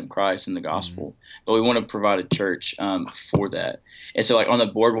proclaim Christ and the gospel. But we want to provide a church for that. And so, like, on the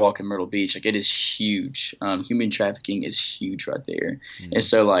boardwalk in Myrtle Beach, like, it is huge. Human trafficking is huge right there. And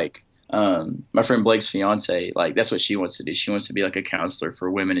so, like, my friend Blake's fiance, like, that's what she wants to do. She wants to be like a counselor for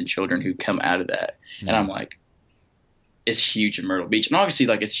women and children who come out of that. And I'm like, it's huge in Myrtle Beach. And obviously,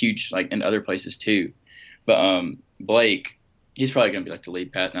 like, it's huge, like, in other places too. But, Blake, he's probably going to be like the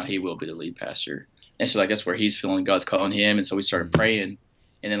lead pastor. Now he will be the lead pastor. And so, like, that's where he's feeling God's calling him. And so we started praying,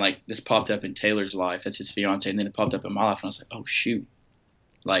 and then, like, this popped up in Taylor's life. That's his fiance. And then it popped up in my life. And I was like, oh shoot.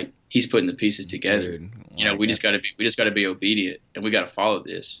 Like, he's putting the pieces together. Dude, you know, we just got to be obedient, and we got to follow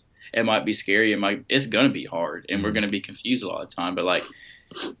this. It might be scary. It's going to be hard, and we're going to be confused a lot of the time. But, like,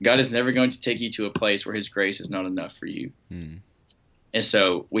 God is never going to take you to a place where His grace is not enough for you. And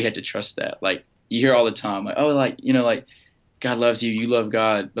so we had to trust that. Like, you hear all the time, like, oh, like, you know, like, God loves you, you love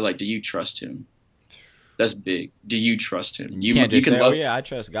God, but, like, do you trust Him? That's big. Do you trust Him? You can't just say, oh, yeah, I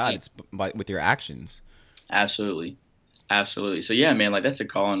trust God. It's with your actions. Absolutely. Absolutely. So, yeah, man, like, that's a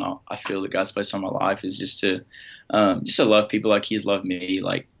calling I feel that God's placed on my life, is just to love people like He's loved me.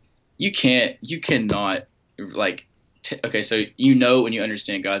 Like, you cannot, like, okay, so you know when you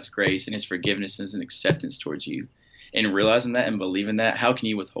understand God's grace and His forgiveness and His acceptance towards you, and realizing that and believing that, how can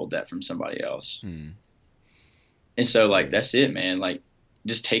you withhold that from somebody else? And so like, that's it, man. Like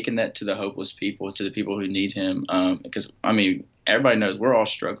just taking that to the hopeless people, to the people who need him. Because I mean, everybody knows we're all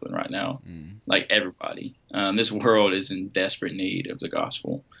struggling right now. Like everybody, this world is in desperate need of the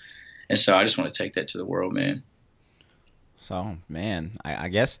gospel. And so I just want to take that to the world, man. So, man, I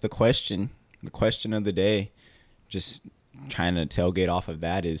guess the question of the day, just trying to tailgate off of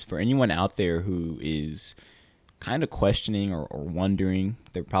that, is for anyone out there who is kind of questioning or wondering,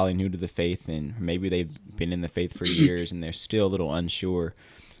 they're probably new to the faith and maybe they've been in the faith for years and they're still a little unsure.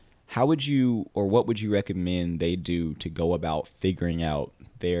 How would you, or what would you recommend they do to go about figuring out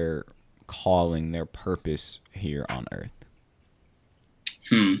their calling, their purpose here on earth?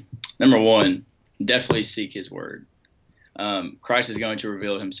 Number one, definitely seek his word. Christ is going to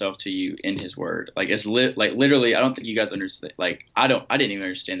reveal himself to you in his word. Like it's literally, I don't think you guys understand. Like I didn't even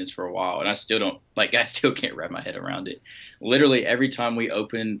understand this for a while, and I still can't wrap my head around it. Literally every time we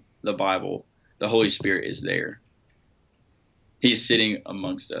open the Bible, the Holy Spirit is there. He's sitting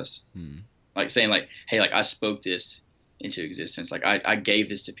amongst us, like saying like, hey, like I spoke this into existence. Like I gave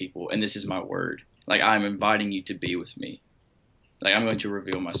this to people, and this is my word. Like I'm inviting you to be with me. Like I'm going to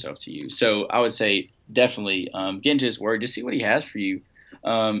reveal myself to you. So I would say definitely get into his word, just see what he has for you.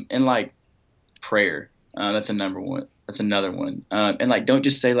 And like prayer, that's another one. And like don't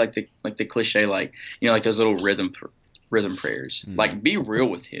just say like the cliche, like, you know, like those little rhythm prayers. Like be real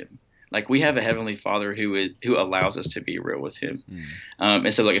with him. Like we have a heavenly Father who allows us to be real with him.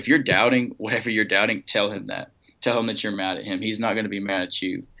 And so like if you're doubting whatever you're doubting, tell him that. Tell him that you're mad at him. He's not going to be mad at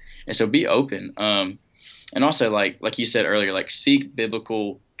you. And so be open. And also, like you said earlier, like seek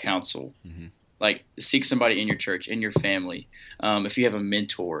biblical counsel. Like seek somebody in your church, in your family. If you have a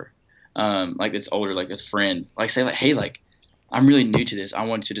mentor, like that's older, like a friend, like say like, hey, like I'm really new to this. I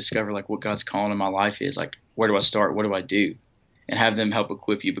want to discover like what God's calling in my life is. Like, where do I start? What do I do? And have them help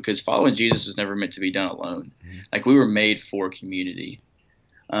equip you, because following Jesus was never meant to be done alone. Like we were made for community.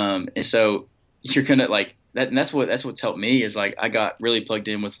 And so you're gonna like that. And that's what's helped me is like I got really plugged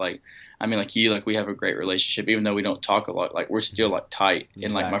in with like. I mean, like you, like we have a great relationship, even though we don't talk a lot. Like we're still like tight,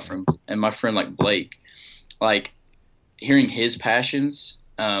 and like my friend like Blake, like hearing his passions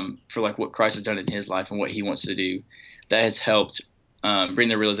for like what Christ has done in his life and what he wants to do, that has helped bring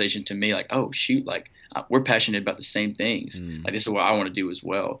the realization to me, like, oh shoot, like we're passionate about the same things. Like this is what I want to do as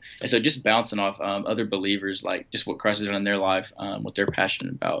well. And so just bouncing off other believers, like just what Christ has done in their life, what they're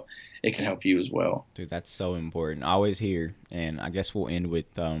passionate about, it can help you as well. Dude, that's so important. I always hear, and I guess we'll end with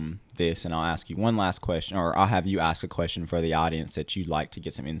this, and I'll ask you one last question, or I'll have you ask a question for the audience that you'd like to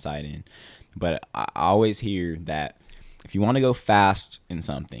get some insight in. But I always hear that if you want to go fast in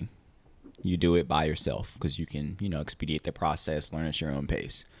something, you do it by yourself because you can, you know, expedite the process, learn at your own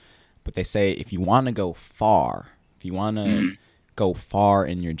pace. But they say if you want to go far, if you want to go far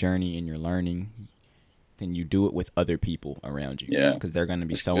in your journey, in your learning, then you do it with other people around you. Yeah, because they're going to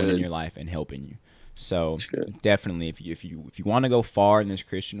be sowing in your life and helping you. So definitely, if you want to go far in this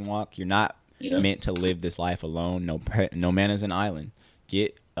Christian walk, you're not meant to live this life alone. No man is an island.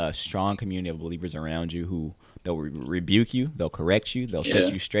 Get a strong community of believers around you who they'll rebuke you, they'll correct you, they'll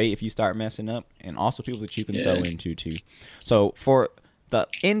set you straight if you start messing up, and also people that you can sow into too. So for the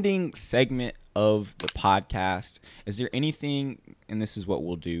ending segment of the podcast, is there anything, and this is what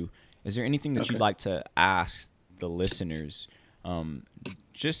we'll do, is there anything that you'd like to ask the listeners?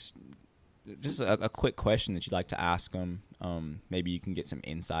 Just a quick question that you'd like to ask them. Maybe you can get some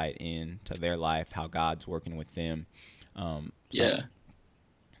insight into their life, how God's working with them. And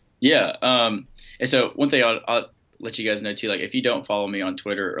so one thing I'll let you guys know too, like if you don't follow me on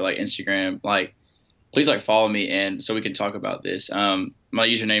Twitter or like Instagram, like please like follow me, and so we can talk about this. My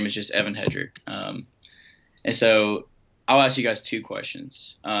username is just Evan Headrick. And so I'll ask you guys two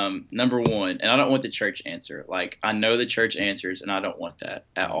questions. Number one, and I don't want the church answer. Like I know the church answers, and I don't want that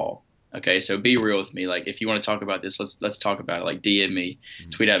at all. Okay, so be real with me. Like if you want to talk about this, let's talk about it. Like DM me,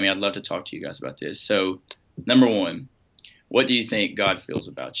 tweet at me. I'd love to talk to you guys about this. So number one, what do you think God feels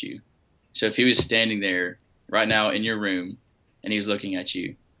about you? So if he was standing there right now in your room and he's looking at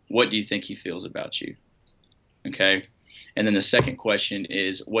you, what do you think he feels about you? Okay. And then the second question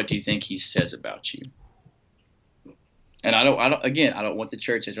is, what do you think he says about you? And I don't want the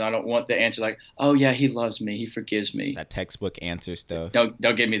church answer. I don't want the answer like, oh yeah, he loves me, he forgives me. That textbook answer stuff. Don't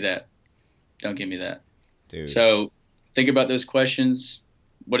give me that. Don't give me that. Dude. So think about those questions.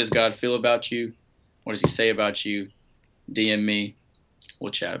 What does God feel about you? What does he say about you? DM me.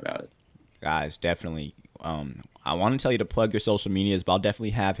 We'll chat about it. Guys, definitely I want to tell you to plug your social medias, but I'll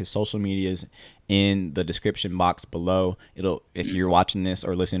definitely have his social medias in the description box below. If you're watching this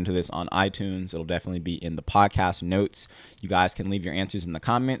or listening to this on iTunes, it'll definitely be in the podcast notes. You guys can leave your answers in the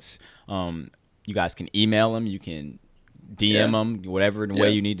comments. You guys can email him. You can DM him, whatever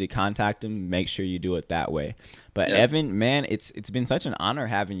way you need to contact him. Make sure you do it that way. But Evan, man, it's been such an honor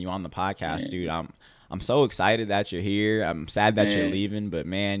having you on the podcast, dude. I'm so excited that you're here. I'm sad that you're leaving, but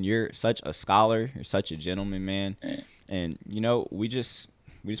man, you're such a scholar. You're such a gentleman, man. And we just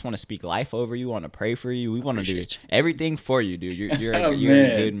want to speak life over you. Want to pray for you. We want to do everything for you, dude. You're a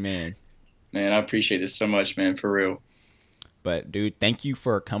good man. Man, I appreciate this so much, man. For real. But dude, thank you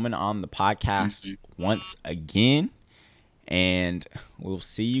for coming on the podcast once again. And we'll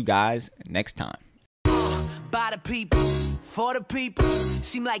see you guys next time. By the people, for the people.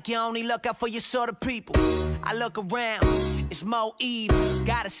 Seem like you only look out for your sort of people. I look around, it's more evil.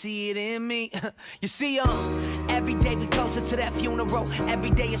 Gotta see it in me. You see, every day we closer to that funeral. Every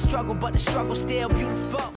day a struggle, but the struggle's still beautiful.